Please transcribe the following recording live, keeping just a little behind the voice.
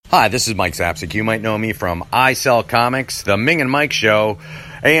Hi, this is Mike Zapsik. You might know me from I Sell Comics, The Ming and Mike Show,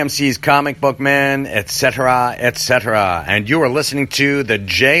 AMC's Comic Book Man, etc., etc. And you are listening to the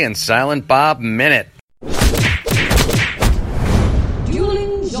Jay and Silent Bob Minute.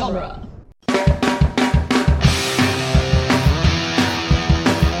 Dueling Genre.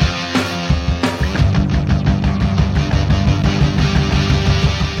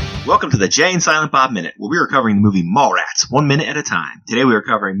 Welcome to the Jay and Silent Bob Minute, where we are covering the movie Mallrats, 1 minute at a time. Today we are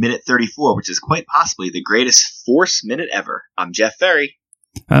covering minute 34, which is quite possibly the greatest Force minute ever. I'm Jeff Ferry.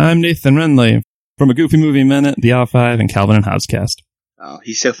 I'm Nathan Renly from A Goofy Movie Minute, The Out 5, and Calvin and Hobbescast. Oh,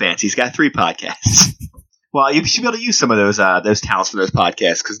 he's so fancy. He's got 3 podcasts. Well, you should be able to use some of those talents for those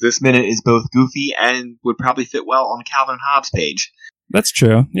podcasts, because this minute is both goofy and would probably fit well on the Calvin and Hobbes page. That's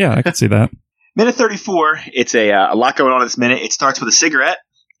true. Yeah, I can see that. Minute 34, it's a lot going on in this minute. It starts with a cigarette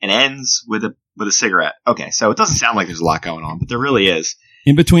and ends with a cigarette. Okay, so it doesn't sound like there's a lot going on, but there really is.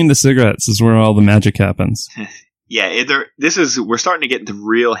 In between the cigarettes is where all the magic happens. Yeah, we're starting to get into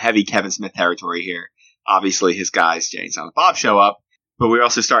real heavy Kevin Smith territory here. Obviously, his guys, Jay and Silent Bob, show up, but we're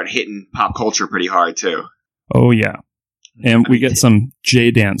also starting hitting pop culture pretty hard, too. Oh, yeah. And we get some Jay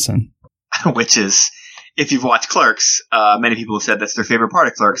dancing. Which is, if you've watched Clerks, many people have said that's their favorite part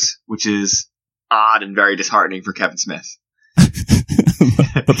of Clerks, which is odd and very disheartening for Kevin Smith.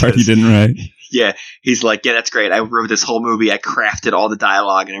 The part he didn't write. Yeah, he's like, yeah, that's great. I wrote this whole movie. I crafted all the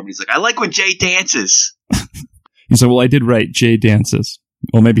dialogue, and everybody's like, I like when Jay dances. He said, well, I did write Jay dances.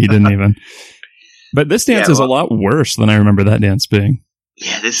 Well, maybe he didn't even. But this dance is a lot worse than I remember that dance being.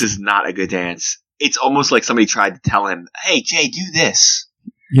 Yeah, this is not a good dance. It's almost like somebody tried to tell him, hey, Jay, do this.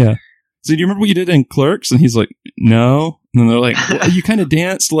 Yeah. So do you remember what you did in Clerks? And he's like, no. And then they're like, well, you kind of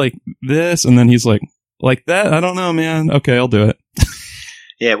danced like this. And then he's like that? I don't know, man. Okay, I'll do it.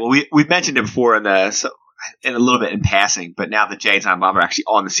 Yeah, well, we've mentioned it before in a little bit in passing, but now that Jay and Silent Bob are actually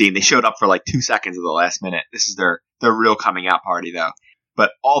on the scene, they showed up for like 2 seconds of the last minute. This is their real coming out party, though.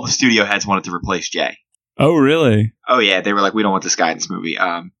 But all the studio heads wanted to replace Jay. Oh, really? Oh, yeah. They were like, we don't want this guy in this movie.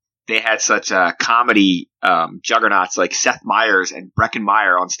 They had such comedy juggernauts like Seth Meyers and Breckin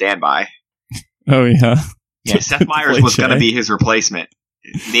Meyer on standby. Oh, yeah. Yeah, Seth Meyers was going to be his replacement.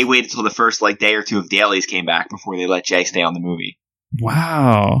 They waited until the first day or two of dailies came back before they let Jay stay on the movie.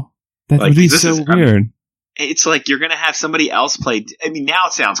 Wow. That would be so weird. It's like you're going to have somebody else play. I mean, now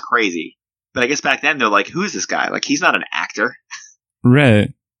it sounds crazy. But I guess back then they're like, who is this guy? Like, he's not an actor.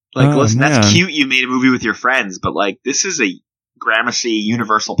 Right. Like, listen, that's cute you made a movie with your friends, but like, this is a Gramercy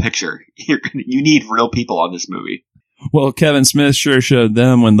Universal picture. You need real people on this movie. Well, Kevin Smith sure showed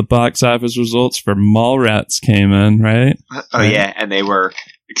them when the box office results for Mallrats came in, right? Oh, yeah, and they were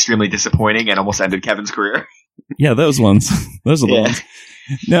extremely disappointing and almost ended Kevin's career. Yeah, those ones. Those are the ones.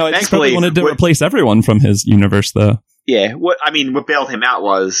 No, I probably wanted to replace everyone from his universe, though. Yeah, what bailed him out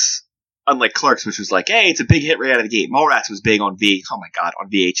was, unlike Clerks, which was like, hey, it's a big hit right out of the gate. Mallrats was big on on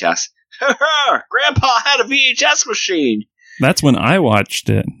VHS. Grandpa had a VHS machine. That's when I watched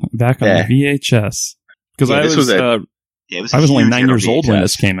it, back on the VHS. Because I was only 9 years old when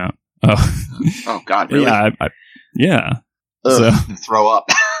this came out. Oh God, really? Yeah. So throw up.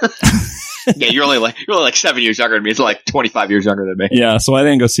 Yeah, you're only like 7 years younger than me. It's like 25 years younger than me. Yeah, so I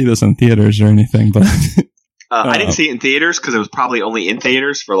didn't go see this in theaters or anything, but I didn't see it in theaters because it was probably only in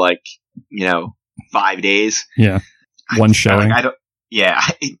theaters for 5 days. Yeah, one showing.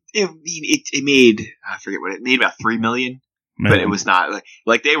 It made, I forget what it made, about $3 million, but it was not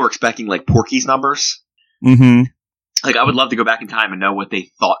like they were expecting Porky's numbers. Mm-hmm. Like, I would love to go back in time and know what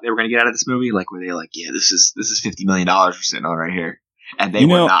they thought they were going to get out of this movie. Like, were they like, yeah, this is $50 million we're sitting on right here, and they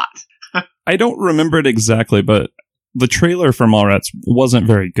were not. I don't remember it exactly, but the trailer for Mallrats wasn't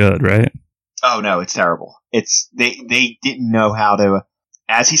very good, right? Oh no, it's terrible. It's they didn't know how to,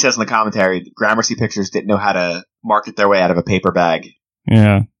 as he says in the commentary, Gramercy Pictures didn't know how to market their way out of a paper bag.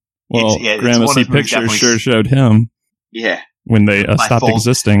 Yeah. Well, Gramercy Pictures sure showed him. Yeah. When they stopped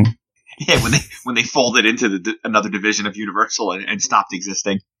existing. Yeah, when they folded into another division of Universal and stopped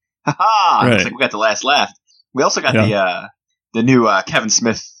existing. Ha-ha! Right. It's like we got the last laugh. We also got the new Kevin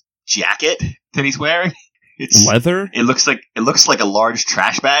Smith jacket that he's wearing. It's leather. It looks like a large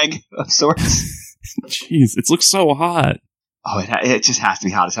trash bag of sorts. Jeez, it looks so hot. Oh, it just has to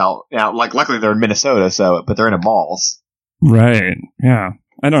be hot as hell. Now, luckily they're in Minnesota, but they're in a malls. Right. Yeah.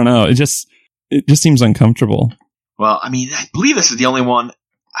 I don't know. It just seems uncomfortable. Well, I mean, I believe this is the only one.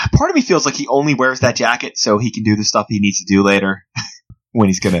 Part of me feels like he only wears that jacket so he can do the stuff he needs to do later when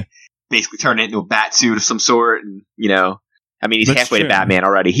he's gonna basically turn it into a bat suit of some sort, and I mean, he's halfway to Batman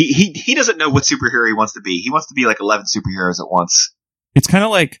already. He doesn't know what superhero he wants to be. He wants to be like 11 superheroes at once. It's kind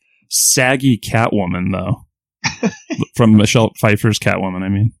of like saggy Catwoman, though. From Michelle Pfeiffer's Catwoman, I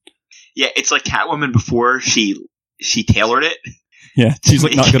mean. Yeah, it's like Catwoman before she tailored it. Yeah, she's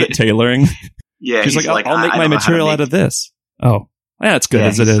like not good at tailoring. Yeah, she's like, I'll make my material out of this. Oh, yeah, it's good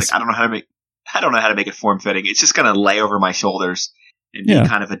as it is. Like, I don't know how to make it form fitting. It's just gonna lay over my shoulders and be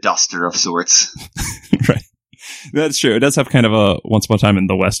kind of a duster of sorts. Right. That's true. It does have kind of a Once Upon a Time in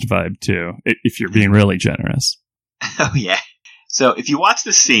the West vibe too, if you're being really generous. Oh yeah. So if you watch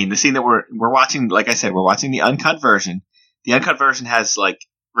the scene that we're watching, like I said, we're watching the uncut version. The uncut version has like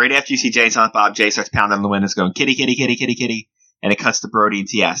right after you see Jay and Silent Bob, Jay starts pounding on the windows, going kitty, kitty, kitty, kitty, kitty, and it cuts to Brody and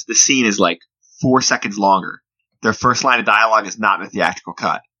TS. The scene is like 4 seconds longer. Their first line of dialogue is not in the theatrical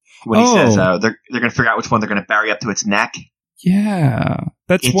cut. When he says they're going to figure out which one they're going to bury up to its neck. Yeah,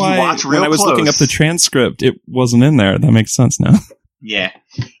 that's if why when I was looking up the transcript, it wasn't in there. That makes sense now. Yeah.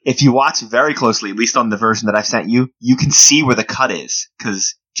 If you watch very closely, at least on the version that I've sent you, you can see where the cut is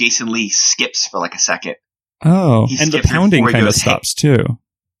because Jason Lee skips for like a second. Oh, and the pounding kind of stops too.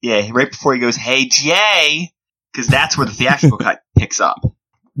 Yeah, right before he goes, "Hey, Jay," because that's where the theatrical cut picks up.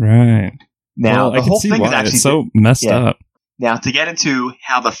 Right. Now, the whole thing is actually so messed up. Now, to get into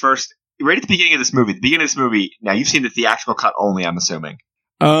how right at the beginning of this movie, now you've seen the theatrical cut only, I'm assuming.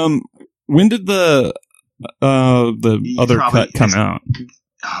 When did the other cut come out?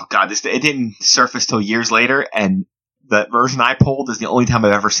 Oh God, it didn't surface till years later, and the version I pulled is the only time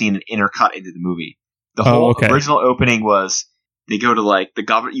I've ever seen an intercut into the movie. The whole original opening was they go to like the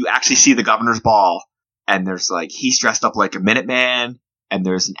governor. You actually see the governor's ball, and there's like he's dressed up like a Minuteman, and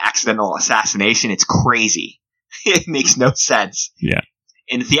there's an accidental assassination. It's crazy. It makes no sense. Yeah.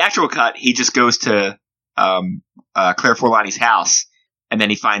 In the theatrical cut, he just goes to Claire Forlani's house, and then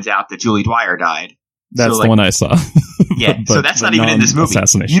he finds out that Julie Dwyer died. That's the one I saw. Yeah, so that's not even in this movie.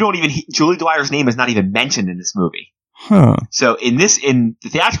 You don't even Julie Dwyer's name is not even mentioned in this movie. Huh. So in the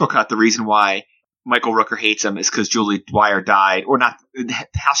theatrical cut, the reason why Michael Rooker hates him is because Julie Dwyer died, or not.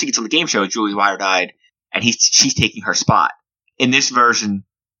 How she gets on the game show, Julie Dwyer died, and she's taking her spot. In this version,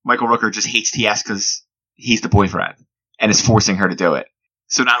 Michael Rooker just hates TS because he's the boyfriend and is forcing her to do it.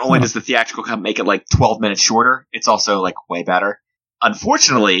 So not only does the theatrical cut make it like 12 minutes shorter, it's also like way better.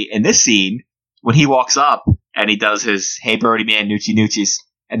 Unfortunately, in this scene, when he walks up and he does his "Hey Brody man, Noochie Noochies,"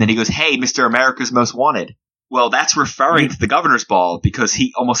 and then he goes, "Hey, Mr. America's Most Wanted." Well, that's referring to the governor's ball because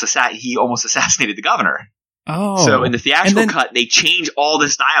he almost assassinated the governor. Oh. So in the theatrical cut, they change all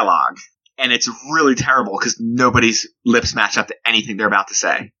this dialogue, and it's really terrible because nobody's lips match up to anything they're about to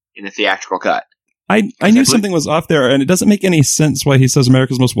say in the theatrical cut. I knew something was off there, and it doesn't make any sense why he says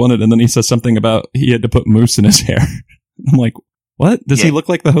America's Most Wanted, and then he says something about he had to put mousse in his hair. I'm like, what? Does he look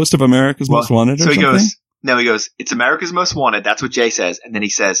like the host of America's Most Wanted or something? He goes, "It's America's Most Wanted." That's what Jay says. And then he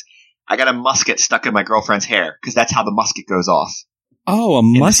says, "I got a musket stuck in my girlfriend's hair," because that's how the musket goes off. Oh, a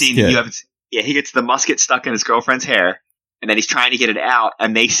musket. He gets the musket stuck in his girlfriend's hair, and then he's trying to get it out,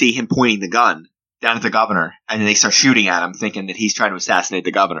 and they see him pointing the gun down at the governor, and then they start shooting at him, thinking that he's trying to assassinate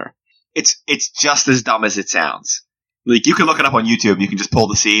the governor. It's just as dumb as it sounds. Like, you can look it up on YouTube. You can just pull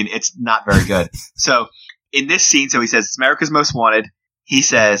the scene. It's not very good. So in this scene, so he says, "It's America's Most Wanted." He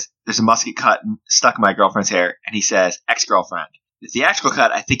says, "There's a musket cut stuck in my girlfriend's hair." And he says, "Ex-girlfriend." The theatrical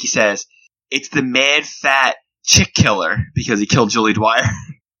cut, I think he says, "It's the mad fat chick killer," because he killed Julie Dwyer.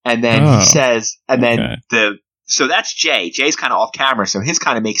 And then he says, so that's Jay. Jay's kind of off camera, so his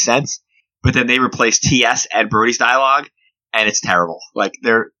kind of makes sense. But then they replace TS and Brody's dialogue, and it's terrible. Like,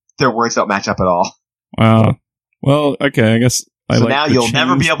 their words don't match up at all. Wow. Well, okay, I guess So now you'll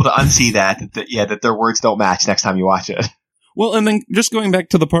never be able to unsee that their words don't match next time you watch it. Well, and then just going back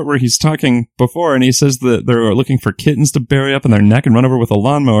to the part where he's talking before, and he says that they're looking for kittens to bury up in their neck and run over with a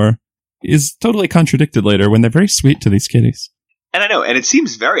lawnmower, is totally contradicted later when they're very sweet to these kitties. And I know, and it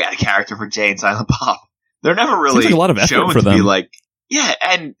seems very out of character for Jay and Silent Bob. They're never really like a lot of effort shown for to them. be like, yeah,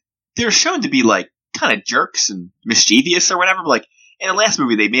 and they're shown to be like kind of jerks and mischievous or whatever. But like in the last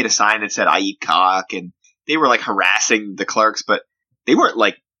movie, they made a sign that said "I eat cock," and they were like harassing the clerks, but they weren't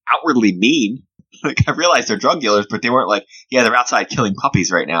like outwardly mean. Like, I realize they're drug dealers, but they weren't like, yeah, they're outside killing puppies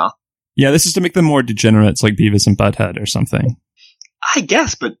right now. Yeah, this is to make them more degenerates, like Beavis and Butthead or something. I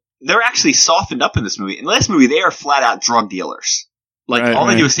guess, but they're actually softened up in this movie. In the last movie, they are flat out drug dealers. Like, all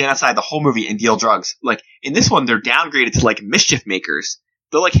they do is stand outside the whole movie and deal drugs. Like, in this one, they're downgraded to like mischief makers.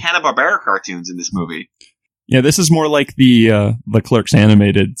 They're like Hanna-Barbera cartoons in this movie. Yeah, this is more like the Clerks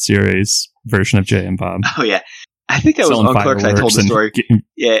animated series version of Jay and Bob. Oh yeah, I think that was on Clerks. I told the story.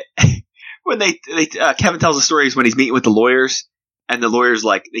 Yeah, when Kevin tells the stories when he's meeting with the lawyers, and the lawyer's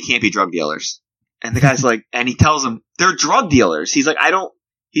like, they can't be drug dealers, and the guy's like, and he tells them they're drug dealers. He's like, I don't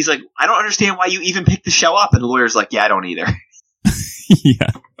understand why you even picked the show up, and the lawyer's like, yeah, I don't either. Yeah.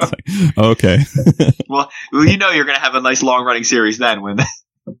 It's like, okay. Well, you know you're going to have a nice long-running series then when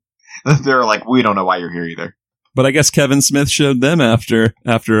they're like, we don't know why you're here either. But I guess Kevin Smith showed them after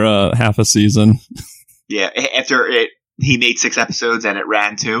half a season. Yeah, after he made 6 episodes and it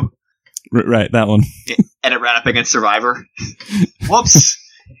ran 2. Right, that one. And it ran up against Survivor. Whoops.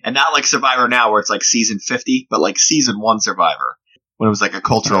 And not like Survivor now where it's like season 50, but like season 1 Survivor when it was like a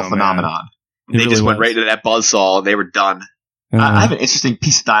cultural phenomenon. They really just went right into that buzzsaw and they were done. I have an interesting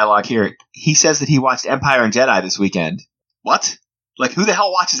piece of dialogue here. He says that he watched Empire and Jedi this weekend. What? Like, who the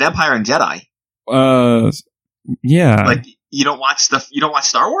hell watches Empire and Jedi? Yeah. Like, you don't watch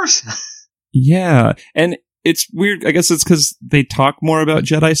Star Wars? Yeah. And it's weird. I guess it's because they talk more about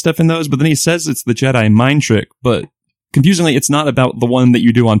Jedi stuff in those, but then he says it's the Jedi mind trick. But confusingly, it's not about the one that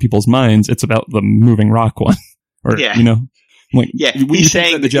you do on people's minds. It's about the moving rock one. Or, yeah. you know, like, yeah, he's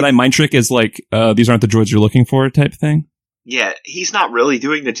saying that the Jedi mind trick is like, these aren't the droids you're looking for type thing. Yeah, he's not really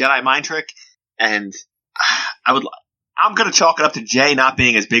doing the Jedi mind trick. And I'm going to chalk it up to Jay not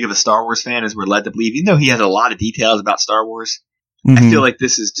being as big of a Star Wars fan as we're led to believe, even though he has a lot of details about Star Wars. Mm-hmm. I feel like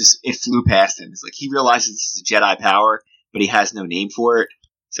this is just, it flew past him. It's like he realizes this is a Jedi power, but he has no name for it.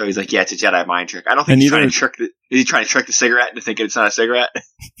 So he's like, yeah, it's a Jedi mind trick. I don't think is he trying to trick the cigarette into thinking it's not a cigarette?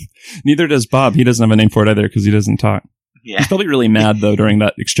 Neither does Bob. He doesn't have a name for it either because he doesn't talk. Yeah. He's probably really mad though during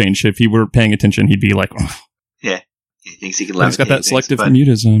that exchange. If he were paying attention, he'd be like, oh. Yeah. He thinks he can levitate. He's got that selective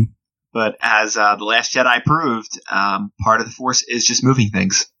mutism. But as The Last Jedi proved, part of the Force is just moving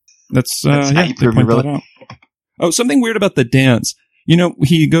things. That's how you prove it, really. Oh, something weird about the dance. You know,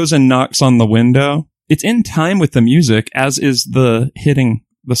 he goes and knocks on the window. It's in time with the music, as is the hitting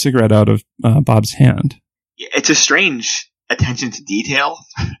the cigarette out of Bob's hand. It's a strange attention to detail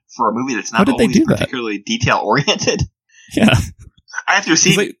for a movie that's not always particularly detail-oriented. Yeah. I have to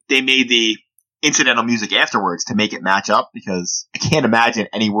assume they made the incidental music afterwards to make it match up, because I can't imagine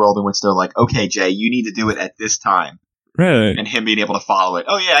any world in which they're like, okay, Jay, you need to do it at this time. Right. And him being able to follow it.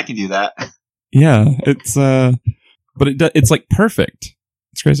 Oh, yeah, I can do that. Yeah, it's, but it's like perfect.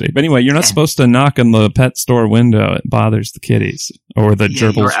 It's crazy. But anyway, you're not supposed to knock on the pet store window. It bothers the kitties. Or the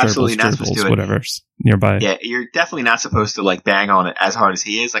gerbils, whatever's nearby. Yeah, you're definitely not supposed to, like, bang on it as hard as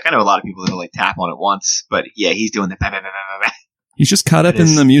he is. Like, I know a lot of people that'll, like, tap on it once, but yeah, he's doing the bah, bah, bah, bah, bah. He's just caught up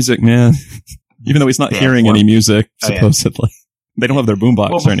in the music, man. Even though he's not hearing any music, supposedly. They don't have their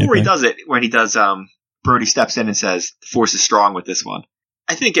boombox or anything. Before he does it, when he does, Brody steps in and says, the Force is strong with this one.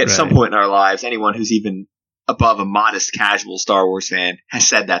 I think at some point in our lives, anyone who's even above a modest, casual Star Wars fan has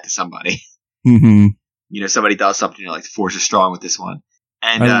said that to somebody. Mm-hmm. You know, somebody does something, you're like, the Force is strong with this one.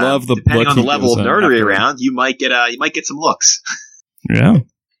 And I love the depending on the level of nerdery around, you might get some looks. Yeah.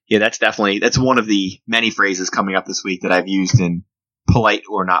 Yeah, that's one of the many phrases coming up this week that I've used in polite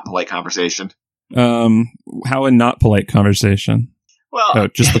or not polite conversation. How a not polite conversation? Well,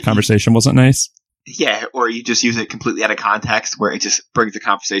 just the conversation wasn't nice? Yeah, or you just use it completely out of context where it just brings the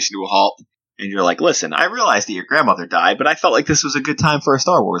conversation to a halt. And you're like, listen, I realized that your grandmother died, but I felt like this was a good time for a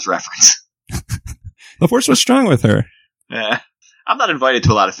Star Wars reference. The Force was strong with her. Yeah. I'm not invited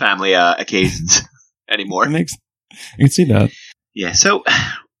to a lot of family occasions anymore. I can see that. Yeah, so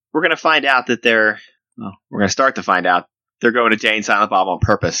we're going to find out that we're going to start to find out they're going to Jay and Silent Bob on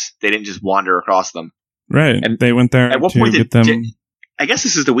purpose. They didn't just wander across them. Right. And they went there at what point get them. I guess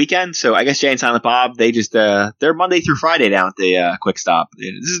this is the weekend, so I guess Jay and Silent Bob, they just, they're Monday through Friday down at the Quick Stop.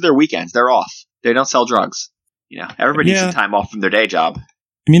 This is their weekends. They're off. They don't sell drugs. You know, everybody needs some time off from their day job.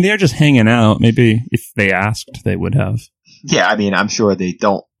 I mean, they're just hanging out. Maybe if they asked, they would have. Yeah, I mean, I'm sure they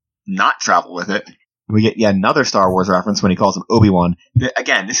don't not travel with it. We get yet another Star Wars reference when he calls him Obi-Wan.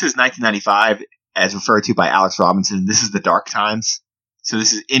 Again, this is 1995, as referred to by Alex Robinson. This is the dark times. So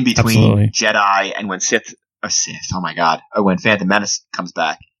this is in between Jedi and when when Phantom Menace comes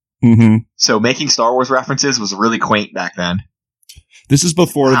back. Mm-hmm. So making Star Wars references was really quaint back then. This is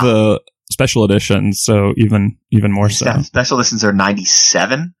before the special editions, so even more so. Special editions are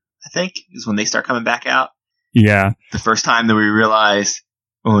 97, I think, is when they start coming back out. Yeah. The first time that we realized,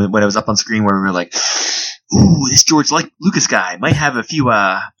 when it was up on screen, where we were like, ooh, this George Lucas guy might have a few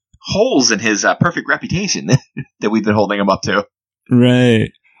holes in his perfect reputation that we've been holding him up to.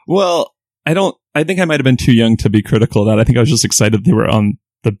 Right. Well, I think I might have been too young to be critical of that. I think I was just excited they were on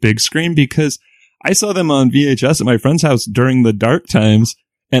the big screen because I saw them on VHS at my friend's house during the dark times.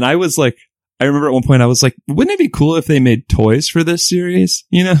 And I was like, I remember at one point I was like, wouldn't it be cool if they made toys for this series?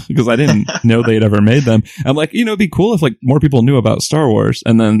 You know, because I didn't know they'd ever made them. I'm like, you know, it'd be cool if like more people knew about Star Wars.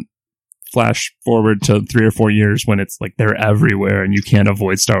 And then flash forward to 3 or 4 years when it's like they're everywhere and you can't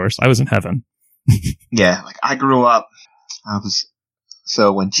avoid Star Wars. I was in heaven. Yeah, like I grew up.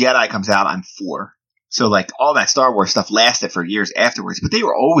 So when Jedi comes out, I'm 4. So like all that Star Wars stuff lasted for years afterwards, but they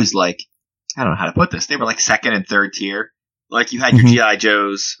were always like, I don't know how to put this. They were like second and third tier. Like you had your G.I.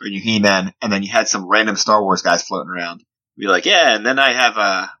 Joes or your He-Man, and then you had some random Star Wars guys floating around. Be like, yeah, and then I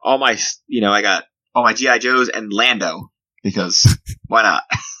have all my, I got all my G.I. Joes and Lando, because why not?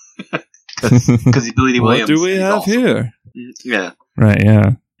 Because Billy D. Williams. What do we have awesome. Here? Yeah. Right,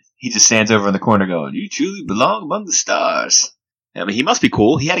 yeah. He just stands over in the corner going, you truly belong among the stars. I mean, he must be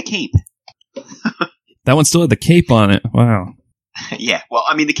cool. He had a cape. That one still had the cape on it. Wow. Yeah, well,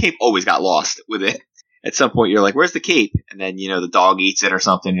 I mean, the cape always got lost with it. At some point, you're like, where's the cape? And then, the dog eats it or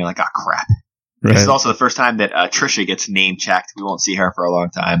something. And you're like, oh, crap. Right. This is also the first time that Trisha gets name-checked. We won't see her for a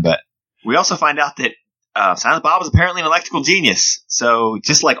long time. But we also find out that Silent Bob is apparently an electrical genius. So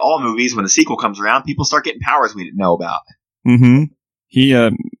just like all movies, when the sequel comes around, people start getting powers we didn't know about. Mm-hmm. He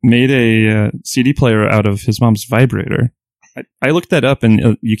made a CD player out of his mom's vibrator. I looked that up,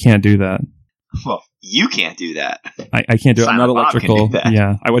 and you can't do that. Well, you can't do that. I can't do it. I'm not electrical.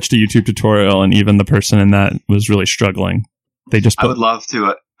 Yeah, I watched a YouTube tutorial, and even the person in that was really struggling. They just I would love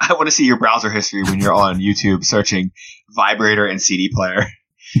to. I want to see your browser history when you're on YouTube searching vibrator and CD player.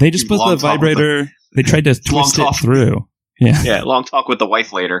 They just put the vibrator. They tried to twist it through. Yeah, yeah. Long talk with the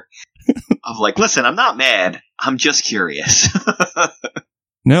wife later. Of like, listen, I'm not mad. I'm just curious.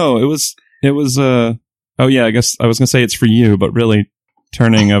 No, it was. Oh yeah, I guess I was gonna say it's for you, but really,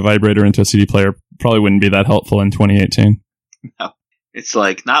 turning a vibrator into a CD player probably wouldn't be that helpful in 2018. No. It's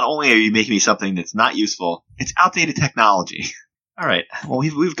like, not only are you making me something that's not useful, it's outdated technology. All right. Well,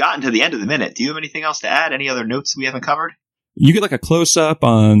 we've gotten to the end of the minute. Do you have anything else to add? Any other notes we haven't covered? You get like a close-up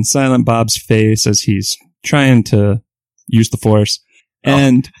on Silent Bob's face as he's trying to use the Force.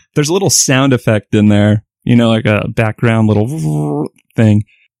 And there's a little sound effect in there, like a background little thing.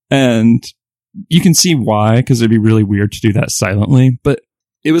 And you can see why, because it'd be really weird to do that silently. But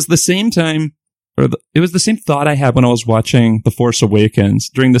it was the same time, it was the same thought I had when I was watching The Force Awakens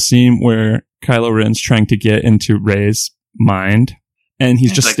during the scene where Kylo Ren's trying to get into Rey's mind. And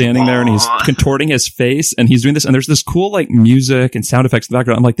he's just like, standing there and he's contorting his face and he's doing this. And there's this cool like music and sound effects in the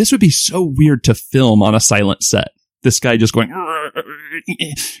background. I'm like, this would be so weird to film on a silent set. This guy just going, Well,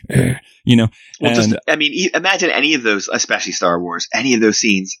 imagine any of those, especially Star Wars, any of those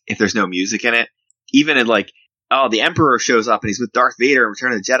scenes, if there's no music in it, even in like, the Emperor shows up and he's with Darth Vader in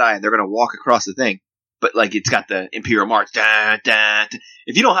Return of the Jedi and they're going to walk across the thing. But like, it's got the Imperial March. Da, da, da.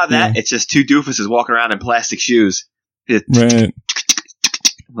 If you don't have that, it's just two doofuses walking around in plastic shoes. Right.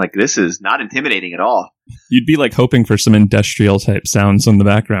 Like, this is not intimidating at all. You'd be like hoping for some industrial type sounds in the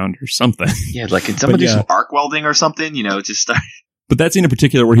background or something. Yeah, like, can someone do some arc welding or something? Just start. But that scene in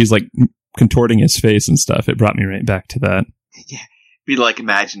particular where he's like contorting his face and stuff, it brought me right back to that. Yeah. Be like,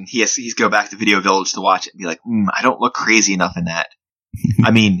 imagine he's go back to Video Village to watch it and be like, I don't look crazy enough in that.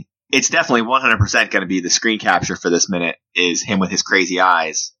 I mean, it's definitely 100% going to be the screen capture for this minute is him with his crazy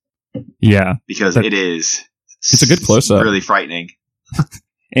eyes. Yeah. Because it's a good close-up. Really frightening.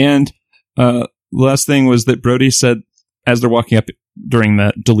 And the last thing was that Brody said, as they're walking up during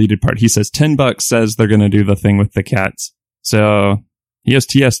that deleted part, he says $10 says they're going to do the thing with the cats. So he has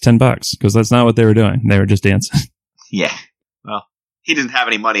TS $10 because that's not what they were doing. They were just dancing. Yeah. Well, he doesn't have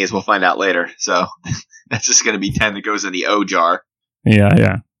any money, as we'll find out later. So that's just going to be 10 that goes in the O jar.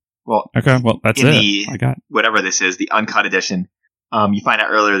 Yeah. Well, okay. Well, that's it. I got whatever this is, the uncut edition. You find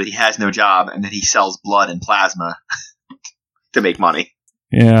out earlier that he has no job and that he sells blood and plasma to make money.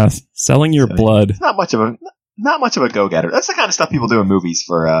 Yeah, selling your blood. Not much of a go-getter. That's the kind of stuff people do in movies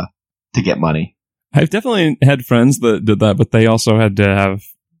for to get money. I've definitely had friends that did that, but they also had to have,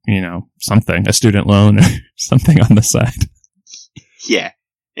 something, a student loan or something on the side. Yeah,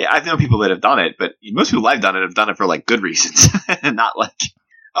 I've known people that have done it, but most people I've done it for like good reasons, not like,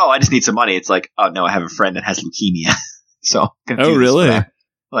 I just need some money. It's like, oh no, I have a friend that has leukemia, so. Oh really?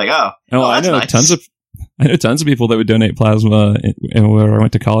 Like, I know nice. tons of people that would donate plasma where I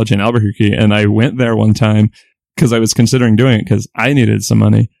went to college in Albuquerque, and I went there one time because I was considering doing it because I needed some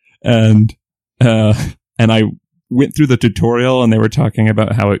money, and I went through the tutorial, and they were talking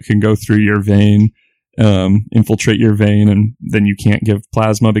about how it can go through your vein, infiltrate your vein, and then you can't give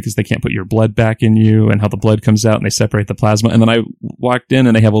plasma because they can't put your blood back in you, and how the blood comes out and they separate the plasma. And then I walked in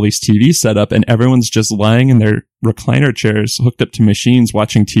and they have all these TVs set up and everyone's just lying in their recliner chairs hooked up to machines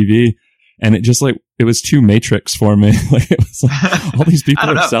watching TV. And it just it was too Matrix for me. It was like, all these people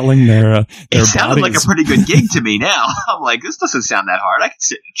are selling their It sounded bodies. like a pretty good gig to me now. I'm like, this doesn't sound that hard. I can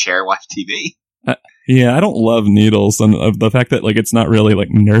sit in a chair and watch TV. Yeah, I don't love needles, and the fact that it's not really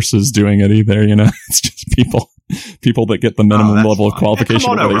nurses doing it either. It's just people that get the minimum level of qualification.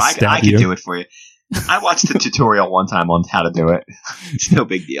 Come on over. I can you. do it for you. I watched the tutorial one time on how to do it. It's no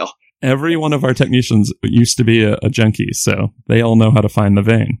big deal. every one of our technicians used to be a junkie, so they all know how to find the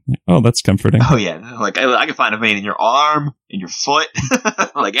vein. Like, oh, that's comforting. Oh yeah, like I can find a vein in your arm, in your foot,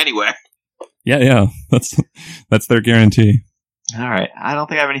 like anywhere. Yeah, that's their guarantee. All right, I don't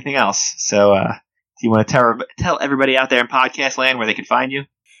think I have anything else. So, do you want to tell everybody out there in podcast land where they can find you?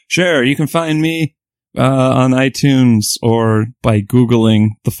 Sure, you can find me on iTunes or by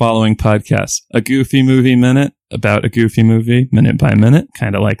Googling the following podcasts: A Goofy Movie Minute, about a goofy movie, minute by minute,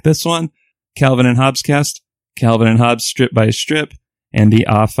 kind of like this one; Calvin and Hobbes Cast, Calvin and Hobbes Strip by Strip; and the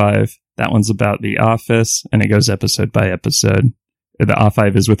A5. That one's about The Office, and it goes episode by episode. The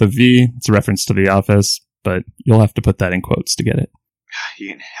A5 is with a V. It's a reference to The Office, but you'll have to put that in quotes to get it.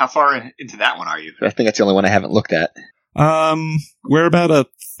 How far into that one are you? I think that's the only one I haven't looked at. We're about a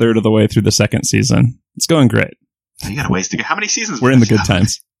third of the way through the second season. It's going great. You got a ways to go. How many seasons? We're in the good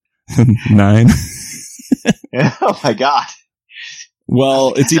times. 9. Oh my god.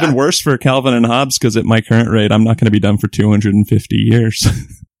 Well, it's even worse for Calvin and Hobbes because at my current rate, I'm not going to be done for 250 years.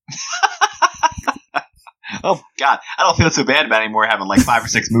 Oh my god. I don't feel so bad about anymore having like 5 or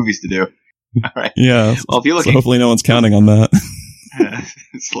 6 movies to do. All right. Yeah. Well, if you're looking, so hopefully no one's counting on that.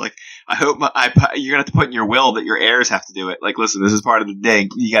 It's like, I hope you're going to have to put in your will that your heirs have to do it. Like, listen, this is part of the day.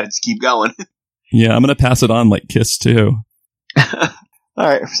 You got to just keep going. Yeah, I'm going to pass it on like Kiss too. All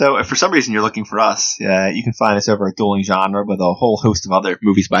right. So if for some reason you're looking for us, you can find us over at Dueling Genre with a whole host of other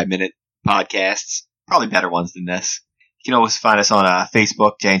Movies by Minute podcasts, probably better ones than this. You can always find us on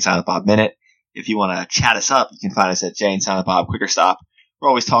Facebook, Jay and Silent Bob Minute. If you want to chat us up, you can find us at Jay and Silent Bob Quicker Stop. We're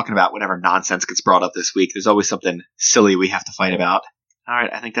always talking about whatever nonsense gets brought up this week. There's always something silly we have to fight about. All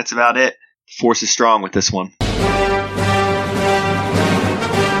right, I think that's about it. Force is strong with this one.